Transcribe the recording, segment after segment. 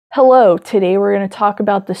Hello, today we're going to talk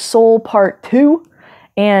about the soul part 2,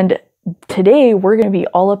 and today we're going to be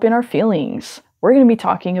all up in our feelings. We're going to be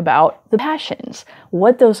talking about the passions,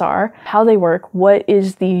 what those are, how they work, what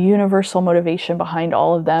is the universal motivation behind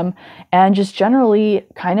all of them, and just generally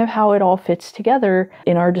kind of how it all fits together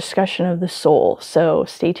in our discussion of the soul. So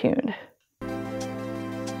stay tuned.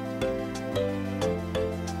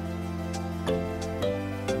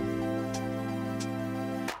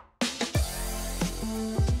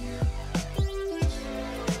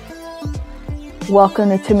 Welcome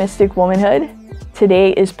to Thomistic Womanhood.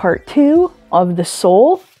 Today is part 2 of the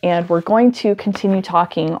soul, and we're going to continue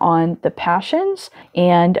talking on the passions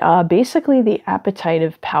and basically the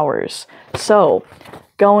appetitive powers. So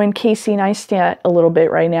going Casey Neistat a little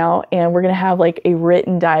bit right now, and we're going to have like a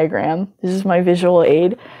written diagram. This is my visual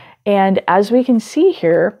aid. And as we can see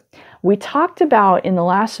here, we talked about in the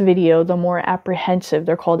last video the more apprehensive,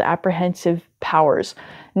 they're called apprehensive powers.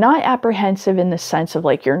 Not apprehensive in the sense of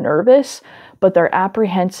like you're nervous, but they're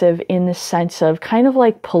apprehensive in the sense of kind of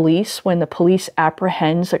like police. When the police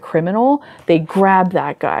apprehends a criminal, they grab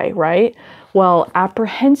that guy, right? Well,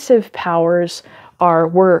 apprehensive powers are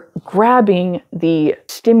we're grabbing the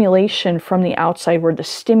stimulation from the outside world, the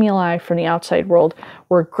stimuli from the outside world.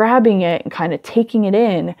 We're grabbing it and kind of taking it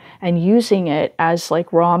in and using it as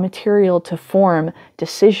like raw material to form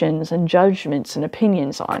decisions and judgments and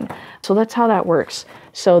opinions on. So that's how that works.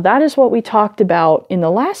 So that is what we talked about in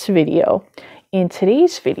the last video. In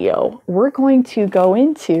today's video, we're going to go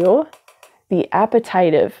into the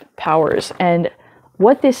appetitive powers. And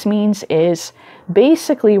what this means is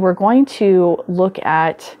basically we're going to look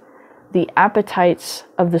at the appetites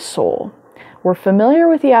of the soul. We're familiar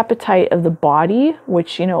with the appetite of the body,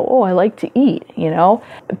 which, oh, I like to eat,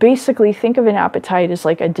 Basically, think of an appetite as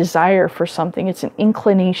like a desire for something. It's an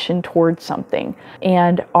inclination towards something.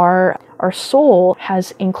 And our soul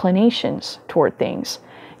has inclinations toward things.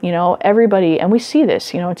 Everybody, and we see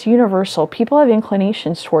this, it's universal. People have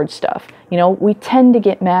inclinations towards stuff. We tend to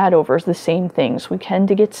get mad over the same things. We tend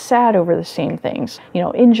to get sad over the same things.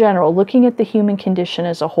 In general, looking at the human condition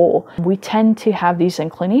as a whole, we tend to have these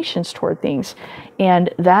inclinations toward things. And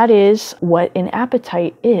that is what an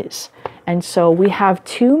appetite is. And so we have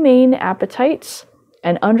two main appetites.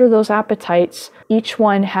 And under those appetites, each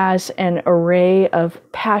one has an array of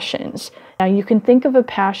passions. Now, you can think of a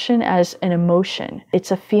passion as an emotion. It's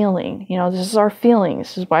a feeling. This is our feelings.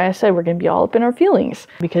 This is why I said we're going to be all up in our feelings,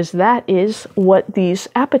 because that is what these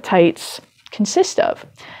appetites consist of.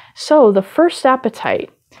 So the first appetite,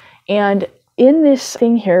 and in this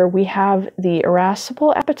thing here, we have the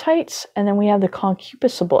irascible appetites, and then we have the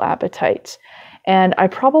concupiscible appetites. And I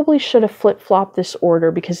probably should have flip-flopped this order,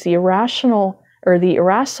 because the irrational or the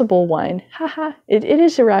irascible one, it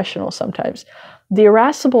is irrational sometimes. The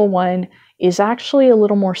irascible one is actually a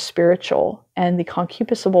little more spiritual, and the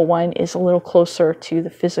concupiscible one is a little closer to the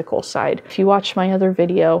physical side. If you watched my other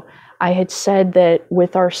video, I had said that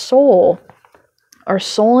with our soul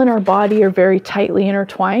and our body are very tightly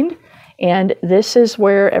intertwined, and this is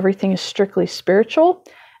where everything is strictly spiritual,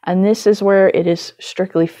 and this is where it is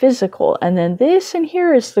strictly physical. And then this in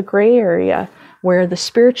here is the gray area, where the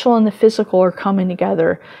spiritual and the physical are coming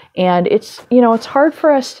together. And it's, it's hard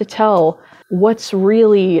for us to tell what's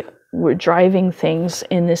really driving things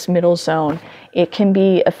in this middle zone. It can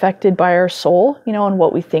be affected by our soul, and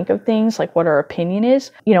what we think of things, like what our opinion is.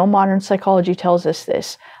 Modern psychology tells us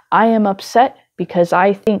this. I am upset because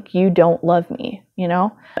I think you don't love me,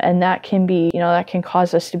 and that can be, that can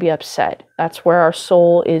cause us to be upset. That's where our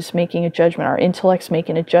soul is making a judgment, our intellect's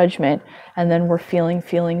making a judgment, and then we're feeling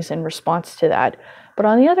feelings in response to that. But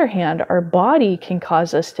on the other hand, our body can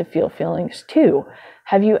cause us to feel feelings too.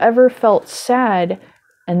 Have you ever felt sad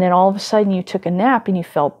and then all of a sudden you took a nap and you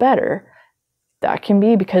felt better? That can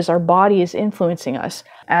be because our body is influencing us.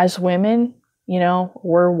 As women,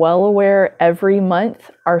 we're well aware every month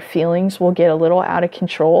our feelings will get a little out of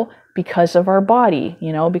control because of our body,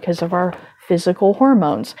 because of our physical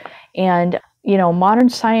hormones. And, modern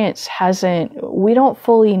science we don't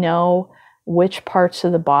fully know which parts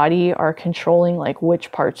of the body are controlling like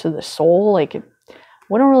which parts of the soul.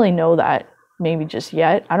 We don't really know that maybe just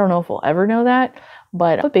yet. I don't know if we'll ever know that,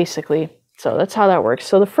 but basically, so that's how that works.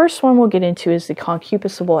 So the first one we'll get into is the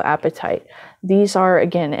concupiscible appetite. These are,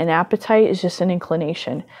 again, an appetite is just an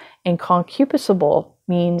inclination. And concupiscible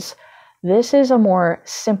means this is a more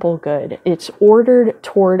simple good. It's ordered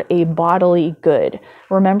toward a bodily good.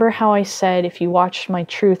 Remember how I said, if you watched my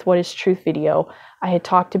Truth, What is Truth video, I had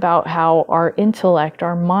talked about how our intellect,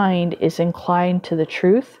 our mind is inclined to the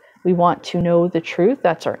truth. We want to know the truth.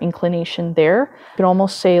 That's our inclination there. You could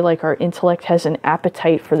almost say like our intellect has an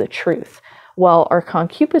appetite for the truth. Well, our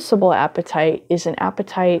concupiscible appetite is an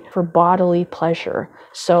appetite for bodily pleasure.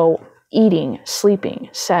 So eating, sleeping,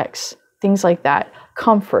 sex, things like that.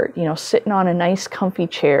 Comfort, sitting on a nice comfy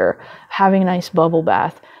chair, having a nice bubble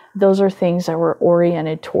bath. Those are things that we're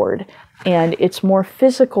oriented toward. And it's more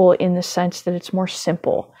physical in the sense that it's more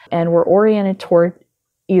simple. And we're oriented toward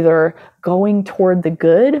either going toward the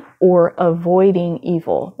good or avoiding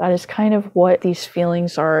evil. That is kind of what these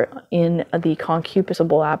feelings are in the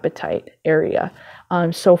concupiscible appetite area.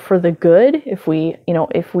 So for the good, if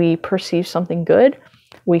we perceive something good,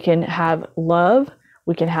 we can have love,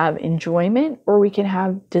 we can have enjoyment, or we can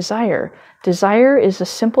have desire. Desire is the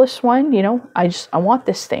simplest one. I want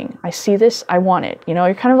this thing. I see this, I want it.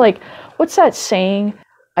 You're kind of like, what's that saying?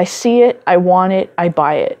 I see it, I want it, I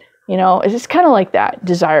buy it. It's just kind of like that.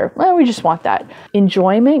 Desire, well, we just want that.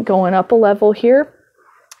 Enjoyment, going up a level here.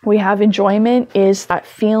 We have enjoyment is that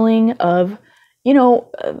feeling of,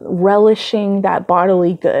 relishing that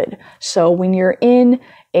bodily good. So when you're in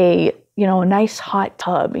a nice hot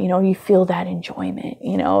tub, you feel that enjoyment,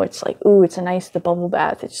 it's like, ooh, it's the bubble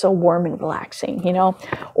bath. It's so warm and relaxing,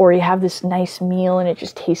 or you have this nice meal and it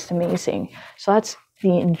just tastes amazing. So that's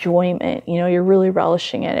the enjoyment, you're really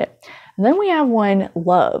relishing in it. And then we have one,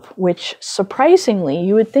 love, which surprisingly,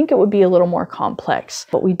 you would think it would be a little more complex,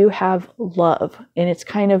 but we do have love, and it's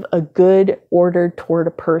kind of a good ordered toward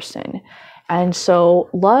a person. And so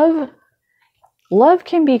love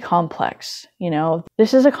can be complex,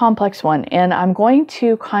 this is a complex one. And I'm going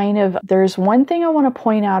to there's one thing I want to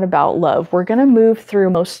point out about love. We're going to move through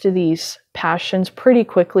most of these passions pretty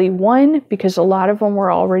quickly. One, because a lot of them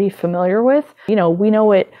we're already familiar with. We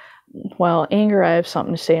know it. Well, anger, I have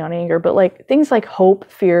something to say on anger, but like things like hope,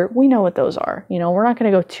 fear, we know what those are. We're not going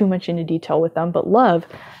to go too much into detail with them, but love,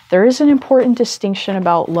 there is an important distinction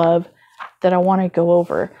about love that I want to go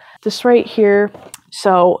over. This right here.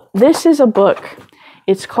 So this is a book.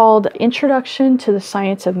 It's called Introduction to the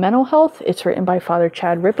Science of Mental Health. It's written by Father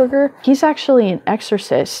Chad Ripperger. He's actually an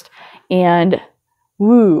exorcist, and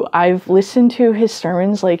I've listened to his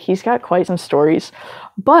sermons. Like, he's got quite some stories,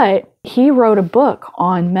 but he wrote a book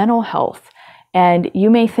on mental health. And you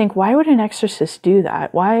may think, why would an exorcist do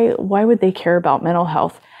that? Why would they care about mental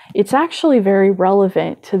health? It's actually very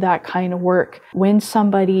relevant to that kind of work. When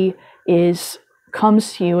somebody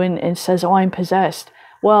comes to you and says, oh, I'm possessed.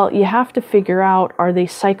 Well, you have to figure out, are they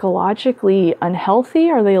psychologically unhealthy?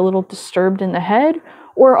 Are they a little disturbed in the head?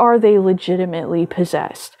 Or are they legitimately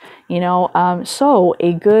possessed? So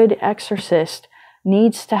a good exorcist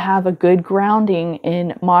needs to have a good grounding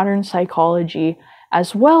in modern psychology,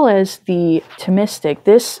 as well as the Thomistic.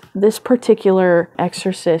 This particular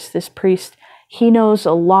exorcist, this priest, he knows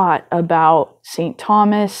a lot about St.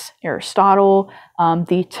 Thomas, Aristotle,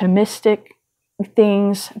 the Thomistic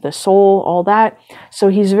things, the soul, all that. So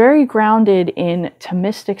he's very grounded in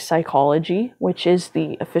Thomistic psychology, which is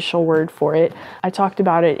the official word for it. I talked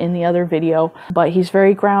about it in the other video, but he's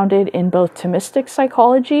very grounded in both Thomistic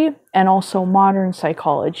psychology and also modern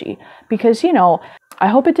psychology. Because, I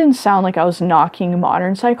hope it didn't sound like I was knocking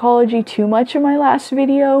modern psychology too much in my last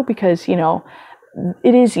video, because,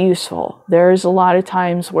 it is useful. There's a lot of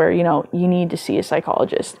times where, you need to see a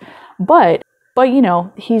psychologist. But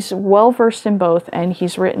he's well versed in both, and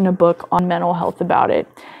he's written a book on mental health about it.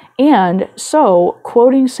 And so,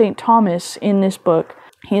 quoting St. Thomas in this book,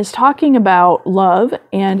 he is talking about love,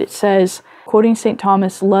 and it says, quoting St.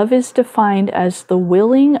 Thomas, love is defined as the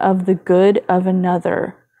willing of the good of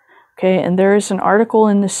another. Okay, and there is an article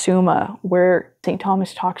in the Summa where St.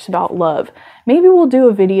 Thomas talks about love. Maybe we'll do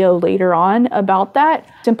a video later on about that,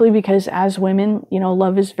 simply because as women,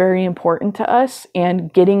 love is very important to us,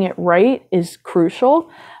 and getting it right is crucial.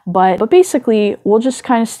 But basically, we'll just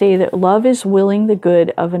kind of say that love is willing the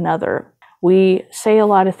good of another. We say a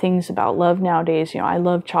lot of things about love nowadays. I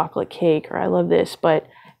love chocolate cake, or I love this. But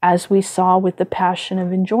as we saw with the passion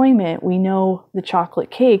of enjoyment, we know the chocolate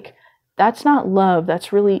cake, that's not love,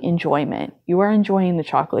 that's really enjoyment. You are enjoying the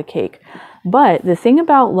chocolate cake. But the thing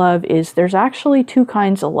about love is there's actually two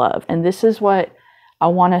kinds of love. And this is what I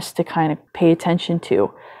want us to kind of pay attention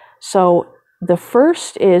to. So the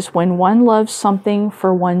first is when one loves something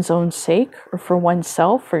for one's own sake, or for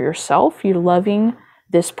oneself, for yourself. You're loving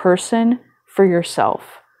this person for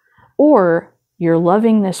yourself. Or you're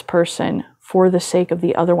loving this person for the sake of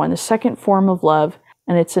the other one. The second form of love,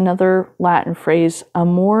 and it's another Latin phrase,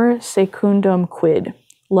 amor secundum quid,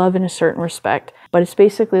 love in a certain respect. But it's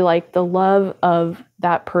basically like the love of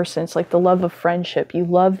that person. It's like the love of friendship. You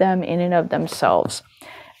love them in and of themselves.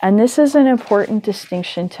 And this is an important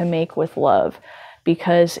distinction to make with love,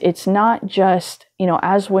 because it's not just,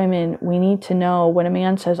 as women, we need to know when a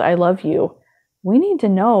man says, I love you, we need to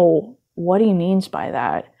know what he means by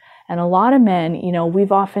that. And a lot of men, you know,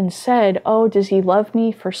 we've often said, oh, does he love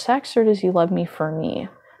me for sex or does he love me for me?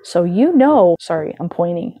 So you know, sorry, I'm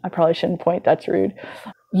pointing. I probably shouldn't point. That's rude.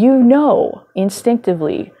 You know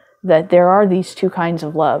instinctively that there are these two kinds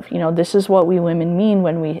of love. You know, this is what we women mean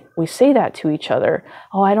when we say that to each other.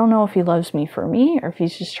 Oh, I don't know if he loves me for me or if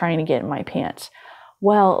he's just trying to get in my pants.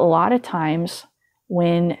 Well, a lot of times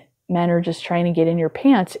when men are just trying to get in your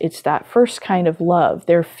pants, it's that first kind of love.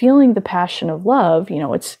 They're feeling the passion of love. You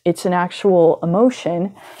know, it's an actual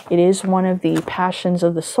emotion. It is one of the passions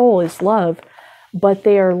of the soul is love, but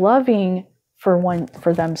they are loving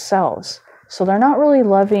for themselves. So they're not really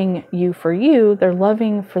loving you for you. They're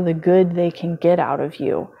loving for the good they can get out of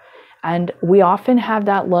you. And we often have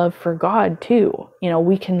that love for God too. You know,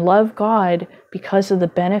 we can love God because of the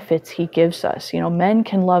benefits he gives us. You know, men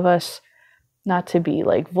can love us, not to be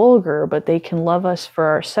like vulgar, but they can love us for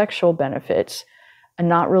our sexual benefits and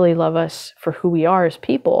not really love us for who we are as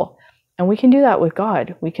people. And we can do that with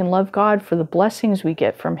God. We can love God for the blessings we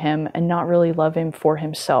get from him and not really love him for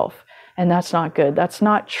himself. And that's not good. That's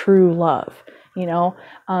not true love. You know,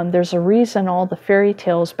 there's a reason all the fairy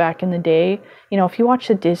tales back in the day, you know, if you watch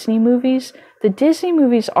the Disney movies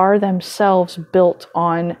are themselves built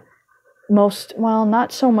on well,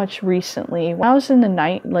 not so much recently. When I was in the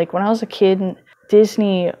night, like when I was a kid,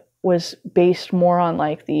 Disney was based more on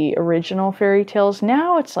like the original fairy tales.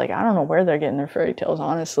 Now it's like, I don't know where they're getting their fairy tales,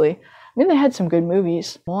 honestly. I mean, they had some good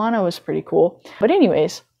movies. Moana was pretty cool. But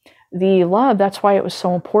anyways, the love, that's why it was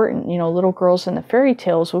so important. You know, little girls in the fairy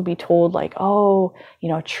tales would be told like, oh, you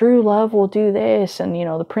know, true love will do this. And, you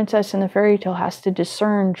know, the princess in the fairy tale has to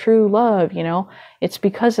discern true love, you know. It's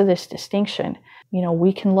because of this distinction. You know,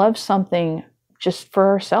 we can love something just for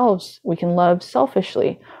ourselves. We can love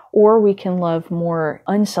selfishly, or we can love more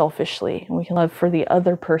unselfishly, and we can love for the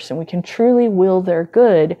other person. We can truly will their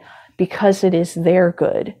good because it is their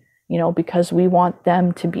good, you know, because we want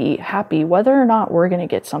them to be happy, whether or not we're going to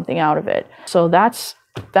get something out of it. So that's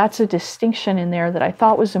a distinction in there that I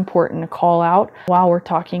thought was important to call out while we're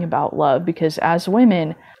talking about love, because as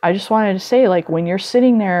women, I just wanted to say, like, when you're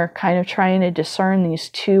sitting there kind of trying to discern these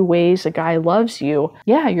two ways a guy loves you,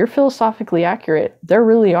 yeah, you're philosophically accurate. There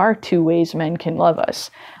really are two ways men can love us.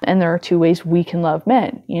 And there are two ways we can love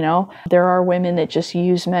men, you know? There are women that just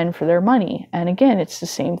use men for their money. And again, it's the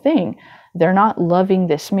same thing. They're not loving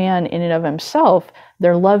this man in and of himself.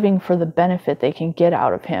 They're loving for the benefit they can get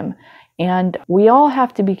out of him. And we all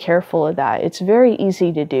have to be careful of that. It's very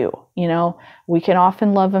easy to do, you know? We can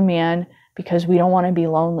often love a man because we don't want to be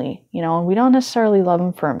lonely, you know, and we don't necessarily love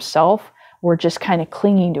him for himself. We're just kind of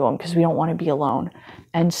clinging to him because we don't want to be alone.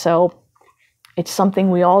 And so it's something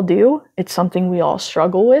we all do. It's something we all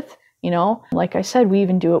struggle with, you know. Like I said, we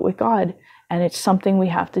even do it with God. And it's something we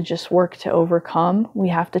have to just work to overcome. We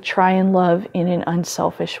have to try and love in an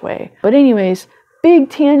unselfish way. But anyways, big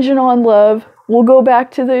tangent on love. We'll go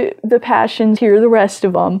back to the passions here, the rest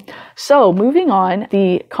of them. So moving on,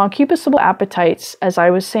 the concupiscible appetites, as I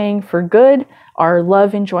was saying, for good are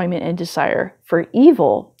love, enjoyment, and desire. For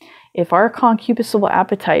evil, if our concupiscible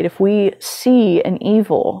appetite, if we see an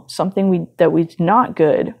evil, something that was not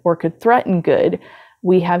good or could threaten good,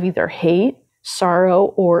 we have either hate,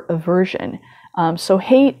 sorrow, or aversion. So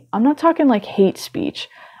hate, I'm not talking like hate speech.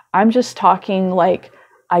 I'm just talking like,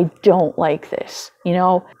 I don't like this, you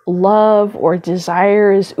know. Love or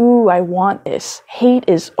desire is, ooh, I want this. Hate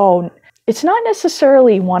is, oh, it's not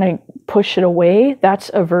necessarily want to push it away. That's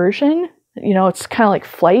aversion. You know, it's kind of like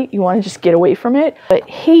flight. You want to just get away from it. But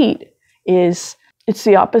hate is, it's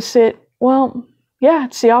the opposite. Well, yeah,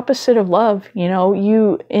 it's the opposite of love. You know,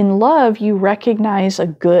 in love, you recognize a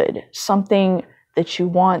good, something that you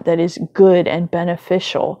want that is good and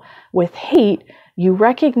beneficial. With hate, you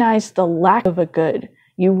recognize the lack of a good.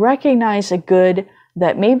 You recognize a good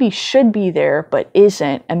that maybe should be there, but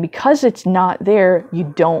isn't. And because it's not there,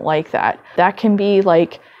 you don't like that. That can be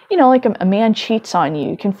like, you know, like a man cheats on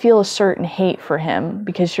you. You can feel a certain hate for him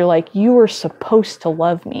because you're like, you were supposed to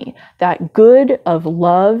love me. That good of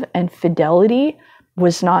love and fidelity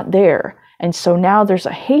was not there. And so now there's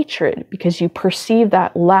a hatred because you perceive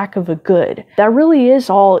that lack of a good. That really is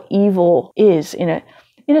all evil is in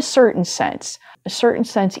a certain sense. A certain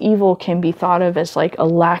sense, evil can be thought of as like a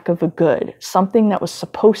lack of a good. Something that was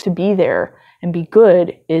supposed to be there and be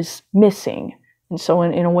good is missing. And so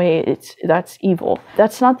in a way, that's evil.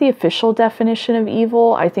 That's not the official definition of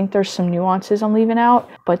evil. I think there's some nuances I'm leaving out,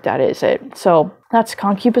 but that is it. So that's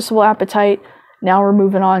concupiscible appetite. Now we're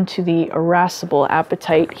moving on to the irascible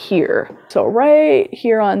appetite here. So right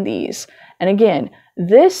here on these. And again,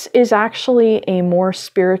 This is actually a more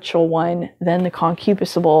spiritual one than the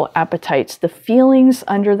concupiscible appetites. The feelings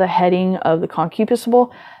under the heading of the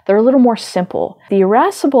concupiscible, they're a little more simple. The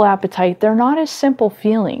irascible appetite, they're not as simple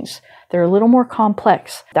feelings. They're a little more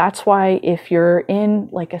complex. That's why if you're in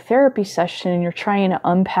like a therapy session and you're trying to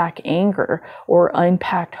unpack anger or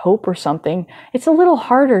unpack hope or something, it's a little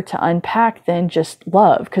harder to unpack than just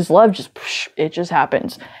love, because love just, it just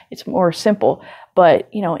happens. It's more simple.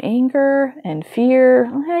 But, you know, anger and fear,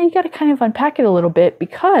 you got to kind of unpack it a little bit,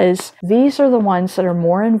 because these are the ones that are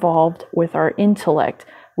more involved with our intellect.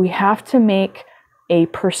 We have to make a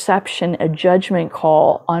perception, a judgment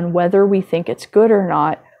call on whether we think it's good or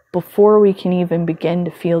not before we can even begin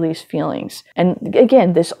to feel these feelings. And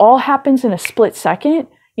again, this all happens in a split second.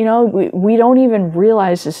 You know, we don't even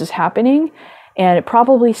realize this is happening. And it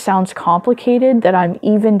probably sounds complicated that I'm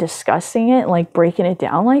even discussing it, like breaking it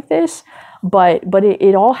down like this. But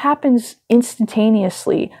it all happens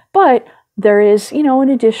instantaneously. But there is, you know, an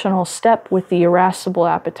additional step with the irascible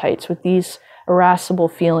appetites, with these irascible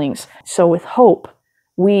feelings. So with hope,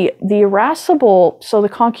 the irascible, so the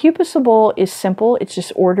concupiscible is simple. It's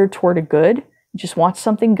just ordered toward a good. It just wants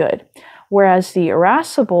something good. Whereas the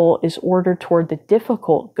irascible is ordered toward the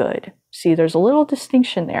difficult good. See, there's a little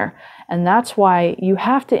distinction there. And that's why you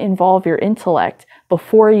have to involve your intellect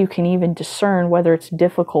before you can even discern whether it's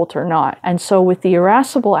difficult or not. And so with the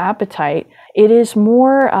irascible appetite, it is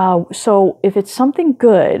more, so if it's something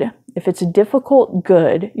good, if it's a difficult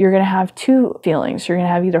good, you're going to have two feelings. You're going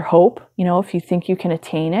to have either hope, you know, if you think you can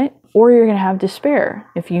attain it, or you're going to have despair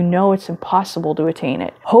if you know it's impossible to attain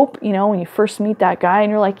it. Hope, you know, when you first meet that guy and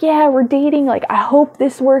you're like, yeah, we're dating, like, I hope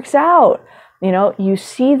this works out. You know, you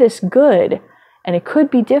see this good and it could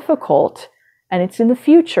be difficult and it's in the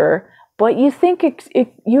future, but you think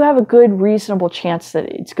you have a good, reasonable chance that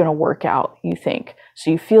it's going to work out, you think.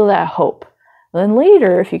 So you feel that hope. Then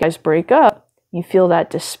later, if you guys break up, you feel that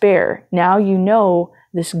despair. Now you know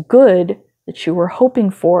this good that you were hoping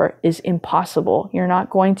for is impossible. You're not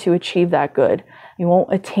going to achieve that good. You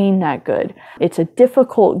won't attain that good. It's a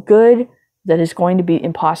difficult good that is going to be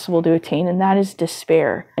impossible to attain, and that is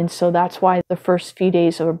despair. And so that's why the first few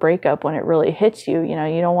days of a breakup, when it really hits you, you know,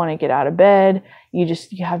 you don't want to get out of bed. You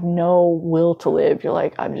have no will to live. You're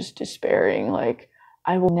like, I'm just despairing. Like,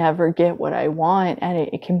 I will never get what I want. And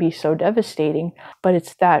it can be so devastating, but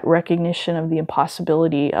it's that recognition of the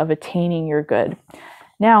impossibility of attaining your good.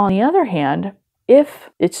 Now, on the other hand, if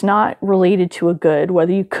it's not related to a good,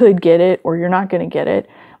 whether you could get it or you're not going to get it,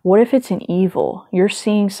 what if it's an evil? You're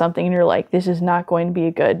seeing something and you're like, this is not going to be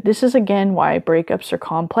a good. This is again why breakups are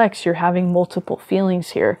complex. You're having multiple feelings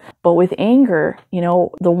here. But with anger, you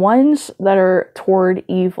know, the ones that are toward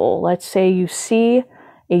evil, let's say you see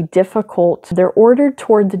a difficult, they're ordered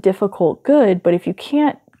toward the difficult good, but if you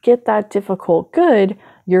can't get that difficult good,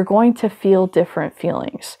 you're going to feel different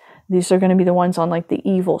feelings. These are going to be the ones on like the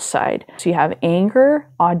evil side. So you have anger,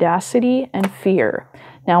 audacity, and fear.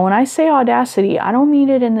 Now, when I say audacity, I don't mean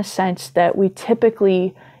it in the sense that we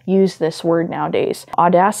typically use this word nowadays.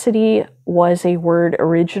 Audacity was a word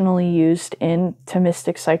originally used in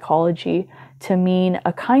Thomistic psychology to mean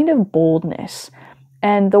a kind of boldness.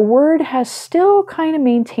 And the word has still kind of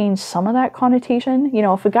maintained some of that connotation. You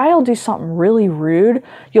know, if a guy will do something really rude,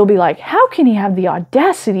 you'll be like, how can he have the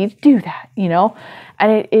audacity to do that? You know,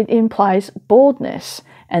 and it implies boldness.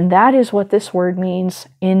 And that is what this word means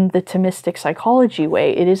in the Thomistic psychology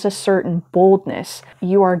way. It is a certain boldness.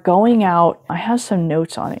 You are going out. I have some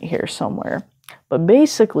notes on it here somewhere. But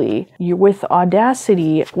basically, with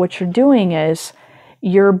audacity, what you're doing is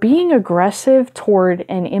you're being aggressive toward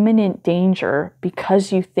an imminent danger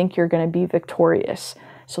because you think you're going to be victorious.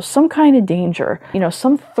 So some kind of danger, you know,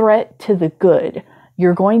 some threat to the good.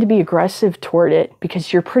 You're going to be aggressive toward it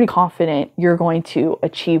because you're pretty confident you're going to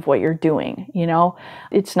achieve what you're doing, you know?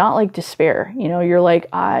 It's not like despair, you know? You're like,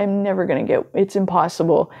 I'm never going to it's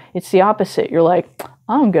impossible. It's the opposite. You're like,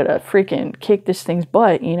 I'm going to freaking kick this thing's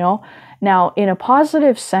butt, you know? Now, in a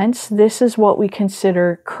positive sense, this is what we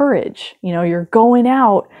consider courage. You know, you're going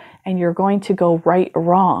out and you're going to go right or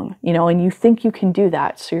wrong, you know, and you think you can do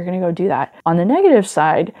that. So you're going to go do that. On the negative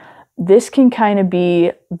side, this can kind of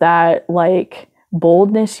be that like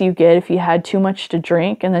boldness you get if you had too much to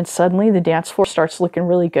drink and then suddenly the dance floor starts looking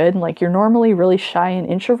really good. And like, you're normally really shy and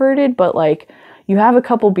introverted, but like you have a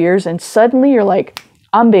couple beers and suddenly you're like,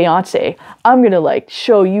 I'm Beyonce. I'm going to like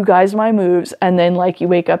show you guys my moves. And then like you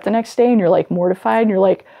wake up the next day and you're like mortified and you're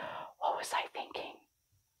like, what was I thinking?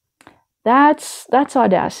 That's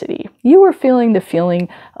audacity. You were feeling the feeling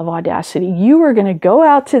of audacity. You were going to go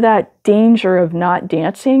out to that danger of not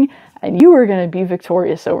dancing and you are going to be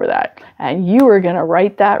victorious over that. And you are going to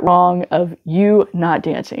right that wrong of you not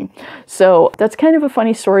dancing. So that's kind of a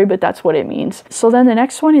funny story, but that's what it means. So then the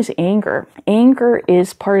next one is anger. Anger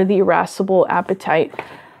is part of the irascible appetite,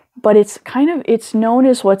 but it's known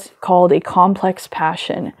as what's called a complex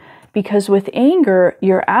passion, because with anger,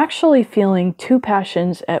 you're actually feeling two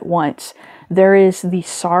passions at once. There is the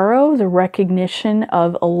sorrow, the recognition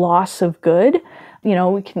of a loss of good.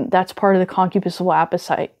 That's part of the concupiscible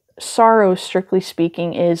appetite. Sorrow, strictly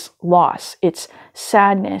speaking, is loss. It's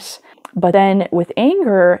sadness. But then with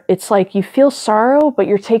anger, it's like you feel sorrow, but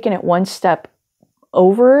you're taking it one step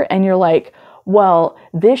over and you're like, well,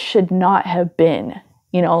 this should not have been.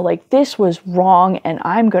 Like this was wrong and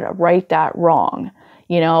I'm going to right that wrong.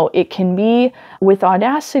 It can be with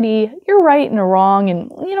audacity, you're right and wrong,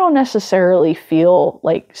 and you don't necessarily feel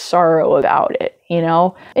like sorrow about it.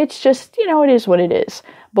 It's just, it is what it is.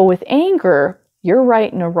 But with anger, you're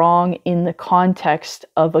right and wrong in the context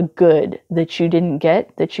of a good that you didn't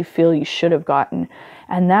get, that you feel you should have gotten.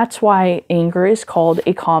 And that's why anger is called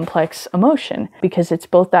a complex emotion, because it's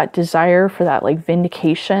both that desire for that like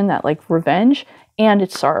vindication, that like revenge, and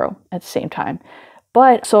it's sorrow at the same time.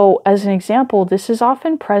 But so as an example, this is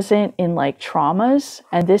often present in like traumas.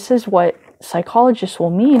 And this is what psychologists will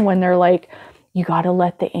mean when they're like, you got to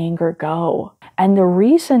let the anger go. And the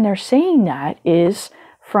reason they're saying that is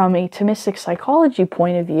from a Thomistic psychology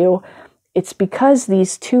point of view, it's because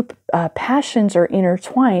these two passions are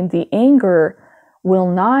intertwined. The anger will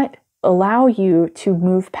not allow you to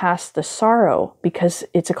move past the sorrow because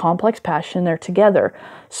it's a complex passion. They're together.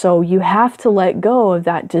 So you have to let go of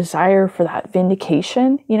that desire for that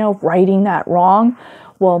vindication, righting that wrong.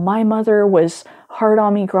 Well, my mother was hard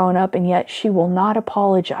on me growing up and yet she will not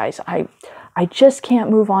apologize. I just can't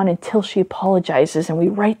move on until she apologizes and we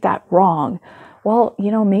right that wrong. Well,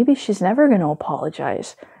 maybe she's never going to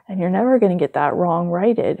apologize and you're never going to get that wrong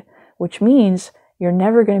righted, which means you're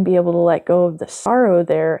never going to be able to let go of the sorrow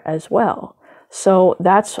there as well. So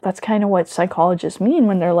that's kind of what psychologists mean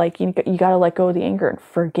when they're like, you got to let go of the anger and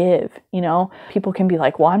forgive. People can be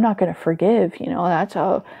like, well, I'm not going to forgive,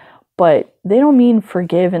 but they don't mean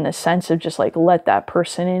forgive in the sense of just like let that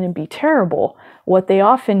person in and be terrible. What they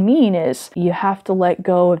often mean is you have to let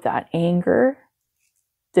go of that anger,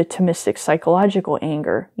 the Thomistic psychological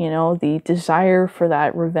anger, the desire for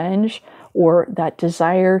that revenge or that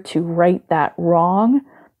desire to right that wrong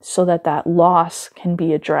so that that loss can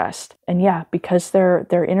be addressed. And yeah, because they're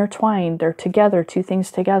intertwined, they're together, two things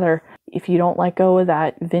together. If you don't let go of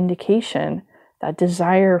that vindication, that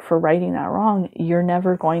desire for righting that wrong, you're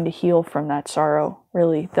never going to heal from that sorrow,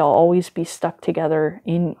 really. They'll always be stuck together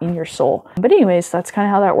in your soul. But anyways, that's kind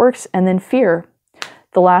of how that works. And then fear.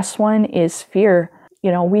 The last one is fear.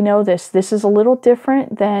 We know this is a little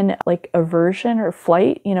different than like aversion or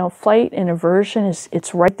flight. Flight and aversion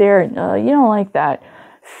it's right there and you don't like that.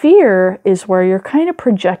 Fear is where you're kind of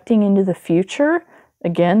projecting into the future.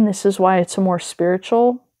 Again, this is why it's a more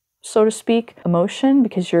spiritual, so to speak, emotion,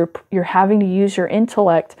 because you're having to use your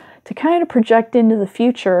intellect to kind of project into the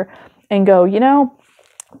future and go,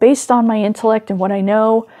 based on my intellect and what I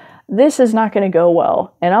know, this is not going to go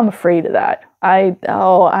well. And I'm afraid of that.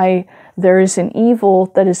 There is an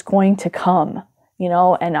evil that is going to come,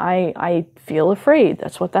 and I feel afraid.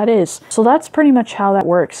 That's what that is. So that's pretty much how that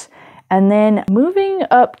works. And then moving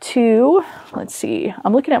up to, let's see,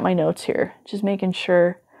 I'm looking at my notes here, just making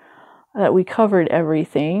sure that we covered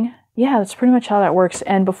everything. Yeah, that's pretty much how that works.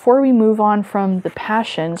 And before we move on from the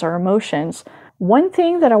passions or emotions, one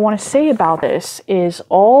thing that I want to say about this is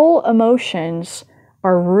all emotions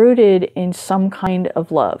are rooted in some kind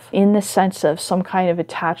of love, in the sense of some kind of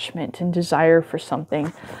attachment and desire for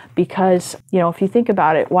something. Because, if you think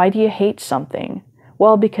about it, why do you hate something?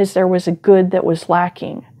 Well, because there was a good that was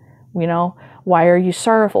lacking. Why are you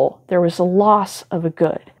sorrowful? There was a loss of a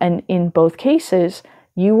good. And in both cases,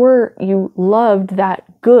 you loved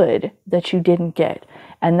that good that you didn't get.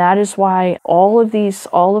 And that is why all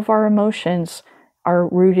of our emotions are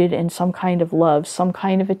rooted in some kind of love, some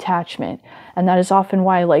kind of attachment. And that is often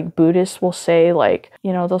why like Buddhists will say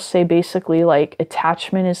they'll say basically like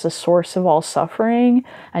attachment is the source of all suffering.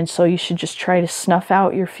 And so you should just try to snuff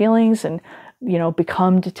out your feelings and,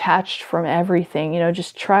 become detached from everything.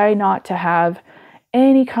 Just try not to have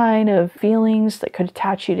any kind of feelings that could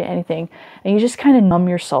attach you to anything. And you just kind of numb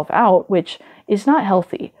yourself out, which is not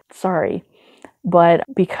healthy. Sorry. But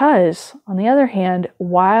because, on the other hand,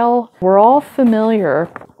 while we're all familiar,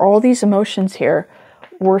 all these emotions here,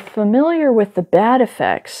 we're familiar with the bad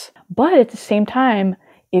effects, but at the same time,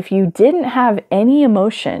 if you didn't have any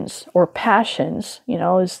emotions or passions,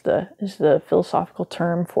 is the philosophical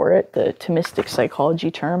term for it, the Thomistic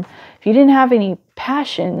psychology term. If you didn't have any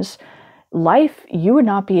passions, life, you would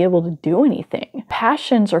not be able to do anything.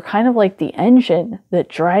 Passions are kind of like the engine that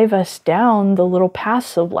drive us down the little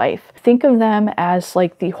paths of life. Think of them as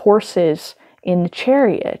like the horses in the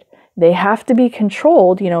chariot. They have to be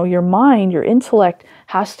controlled. Your mind, your intellect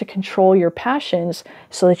has to control your passions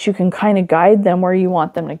so that you can kind of guide them where you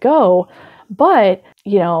want them to go. But,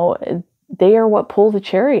 they are what pull the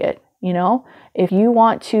chariot. If you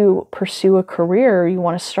want to pursue a career, or you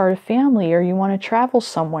want to start a family, or you want to travel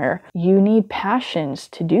somewhere, you need passions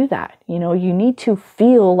to do that. You need to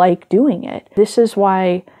feel like doing it. This is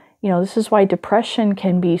why depression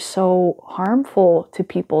can be so harmful to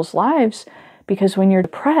people's lives, because when you're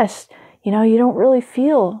depressed, you don't really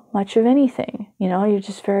feel much of anything. You're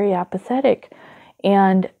just very apathetic.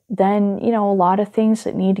 And then, a lot of things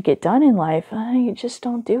that need to get done in life, you just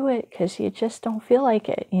don't do it because you just don't feel like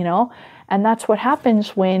it, And that's what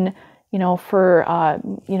happens when,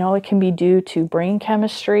 it can be due to brain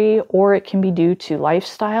chemistry, or it can be due to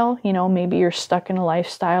lifestyle. Maybe you're stuck in a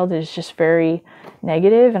lifestyle that is just very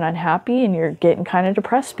negative and unhappy, and you're getting kind of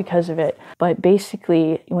depressed because of it. But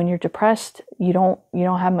basically, when you're depressed, you don't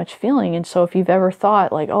have much feeling. And so if you've ever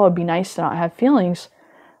thought like, oh, it'd be nice to not have feelings,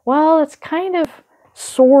 well, it's kind of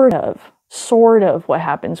sort of what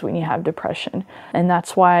happens when you have depression. And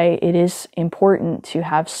that's why it is important to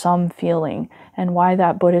have some feeling, and why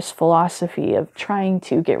that Buddhist philosophy of trying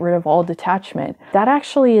to get rid of all detachment, that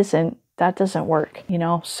doesn't work,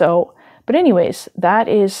 So, but anyways, that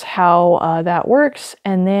is how that works.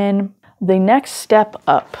 And then the next step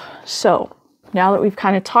up. So now that we've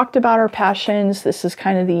kind of talked about our passions, this is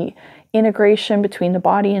kind of the integration between the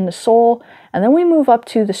body and the soul. And then we move up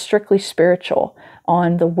to the strictly spiritual,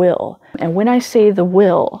 on the will. And when I say the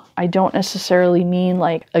will, I don't necessarily mean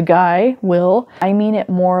like a guy will. I mean it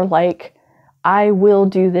more like, I will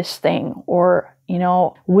do this thing, or,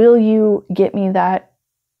 will you get me that?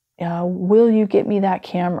 Will you get me that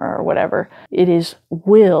camera, or whatever? It is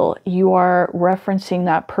will. You are referencing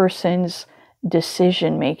that person's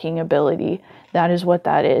decision-making ability. That is what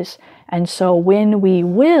that is. And so when we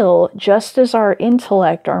will, just as our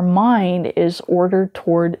intellect, our mind is ordered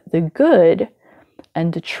toward the good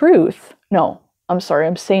and the truth. No, I'm sorry,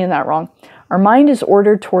 I'm saying that wrong. Our mind is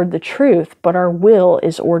ordered toward the truth, but our will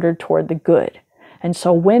is ordered toward the good. And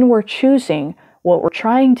so when we're choosing, what we're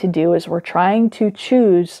trying to do is we're trying to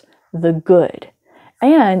choose the good.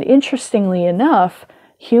 And interestingly enough,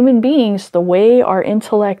 human beings, the way our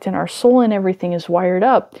intellect and our soul and everything is wired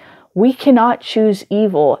up, we cannot choose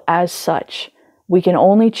evil as such. We can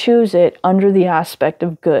only choose it under the aspect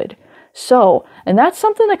of good. So, and that's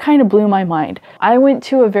something that kind of blew my mind. I went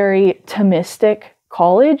to a very Thomistic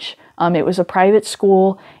college. It was a private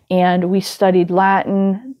school, and we studied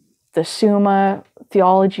Latin, the Summa,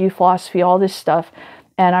 theology, philosophy, all this stuff.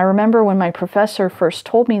 And I remember when my professor first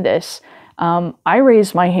told me this, I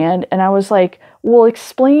raised my hand and I was like, well,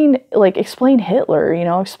 explain Hitler,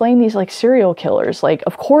 explain these like serial killers. Like,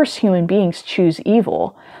 of course human beings choose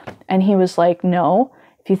evil. And he was like, no,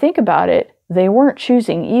 if you think about it, they weren't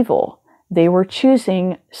choosing evil. They were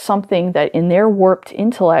choosing something that in their warped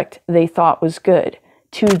intellect, they thought was good.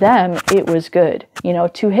 To them, it was good.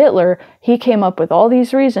 To Hitler, he came up with all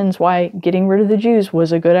these reasons why getting rid of the Jews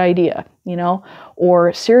was a good idea,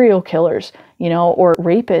 or serial killers, or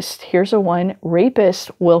rapists. Here's a one,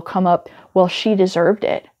 rapist will come up, well, she deserved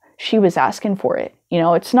it. She was asking for it.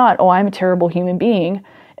 It's not, oh, I'm a terrible human being.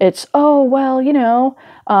 It's, oh, well,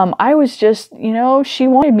 I was just, she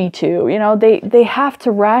wanted me to, they have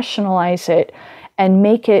to rationalize it and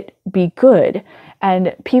make it be good.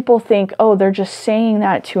 And people think, oh, they're just saying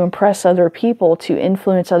that to impress other people, to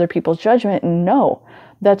influence other people's judgment. And no,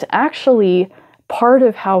 that's actually part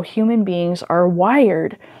of how human beings are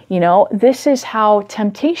wired. This is how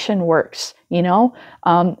temptation works.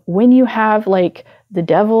 When you have like the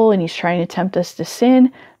devil and he's trying to tempt us to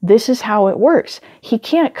sin, this is how it works. He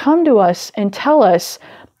can't come to us and tell us,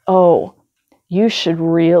 oh, you should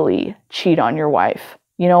really cheat on your wife.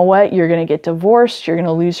 You know what? You're going to get divorced. You're going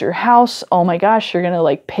to lose your house. Oh my gosh, you're going to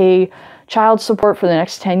like pay child support for the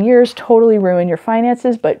next 10 years, totally ruin your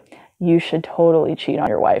finances, but you should totally cheat on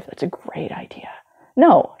your wife. That's a great idea.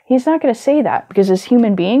 No, he's not going to say that, because as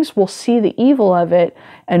human beings, we'll see the evil of it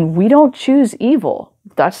and we don't choose evil.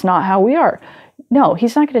 That's not how we are. No,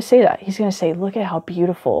 he's not going to say that. He's going to say, look at how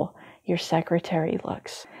beautiful your secretary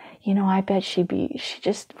looks. I bet she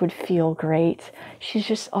just would feel great. She's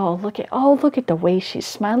just, look at the way she's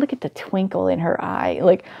smiling. Look at the twinkle in her eye.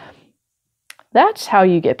 Like, that's how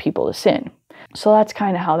you get people to sin. So that's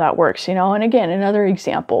kind of how that works, you know. And again, another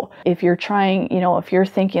example, if you're trying, you know, if you're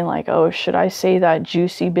thinking like, oh, should I say that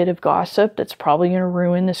juicy bit of gossip that's probably going to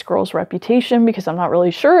ruin this girl's reputation because I'm not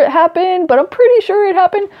really sure it happened, but I'm pretty sure it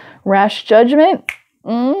happened. Rash judgment.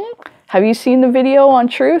 Have you seen the video on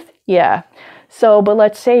truth? Yeah. So, but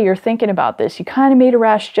let's say you're thinking about this. You kind of made a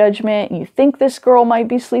rash judgment. You think this girl might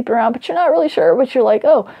be sleeping around, but you're not really sure. But you're like,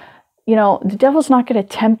 oh, you know, the devil's not going to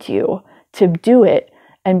tempt you to do it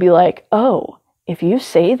and be like, oh, if you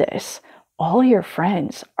say this, all your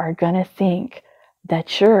friends are going to think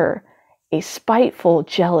that you're a spiteful,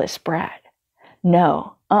 jealous brat.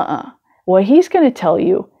 No, What he's going to tell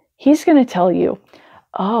you,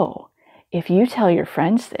 oh, if you tell your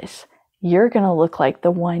friends this, you're going to look like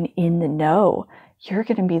the one in the know. You're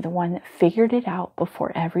going to be the one that figured it out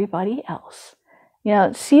before everybody else. You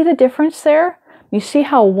know, see the difference there? You see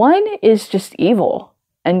how one is just evil,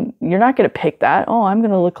 and you're not going to pick that. Oh, I'm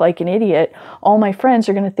going to look like an idiot. All my friends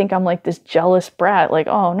are going to think I'm like this jealous brat. Like,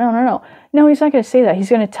 oh, no. No, he's not going to say that. He's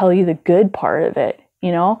going to tell you the good part of it,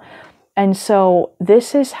 you know? And so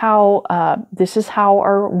this is how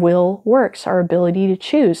our will works, our ability to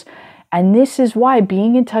choose. And this is why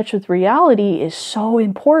being in touch with reality is so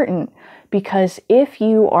important, because if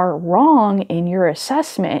you are wrong in your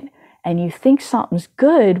assessment and you think something's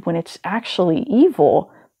good when it's actually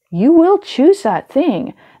evil, you will choose that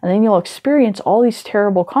thing. And then you'll experience all these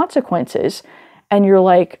terrible consequences. And you're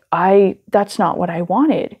like, that's not what I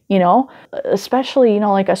wanted, you know? Especially, you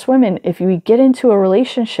know, like us women, if we get into a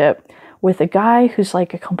relationship with a guy who's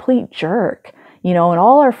like a complete jerk, you know, and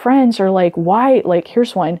all our friends are like, why? Like,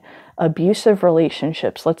 here's one. Abusive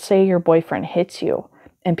relationships. Let's say your boyfriend hits you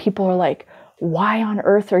and people are like, why on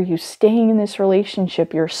earth are you staying in this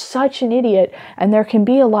relationship? You're such an idiot. And there can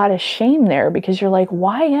be a lot of shame there because you're like,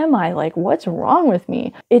 why am I? Like, what's wrong with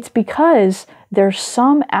me? It's because there's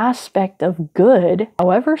some aspect of good,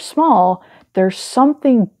 however small, there's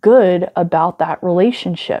something good about that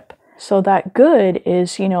relationship. So that good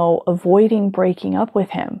is, you know, avoiding breaking up with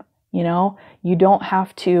him. You know, you don't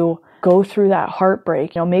have to go through that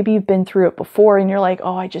heartbreak. You know, maybe you've been through it before and you're like,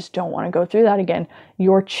 oh, I just don't want to go through that again.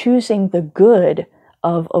 You're choosing the good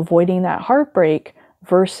of avoiding that heartbreak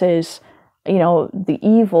versus, you know, the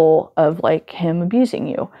evil of like him abusing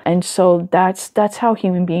you. And so that's how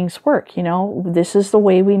human beings work. You know, this is the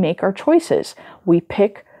way we make our choices. We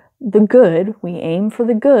pick the good, we aim for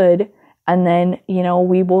the good, and then, you know,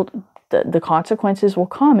 the consequences will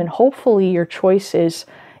come. And hopefully your choice is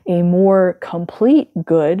a more complete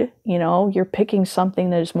good, you know, you're picking something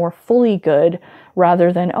that is more fully good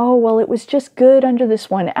rather than, oh, well, it was just good under this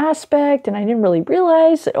one aspect and I didn't really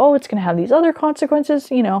realize that, oh, it's going to have these other consequences,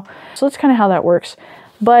 you know. So that's kind of how that works.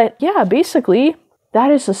 But yeah, basically that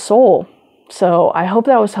is the soul. So I hope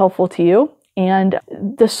that was helpful to you. And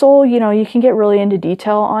the soul, you know, you can get really into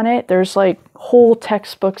detail on it. There's like whole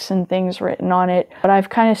textbooks and things written on it, but I've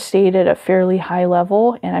kind of stayed at a fairly high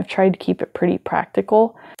level and I've tried to keep it pretty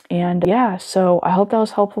practical. And yeah, so I hope that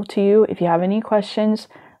was helpful to you. If you have any questions,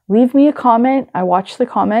 leave me a comment. I watch the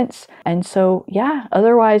comments. And so yeah,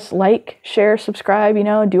 otherwise like, share, subscribe, you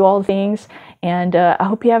know, do all the things. And I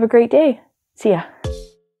hope you have a great day. See ya.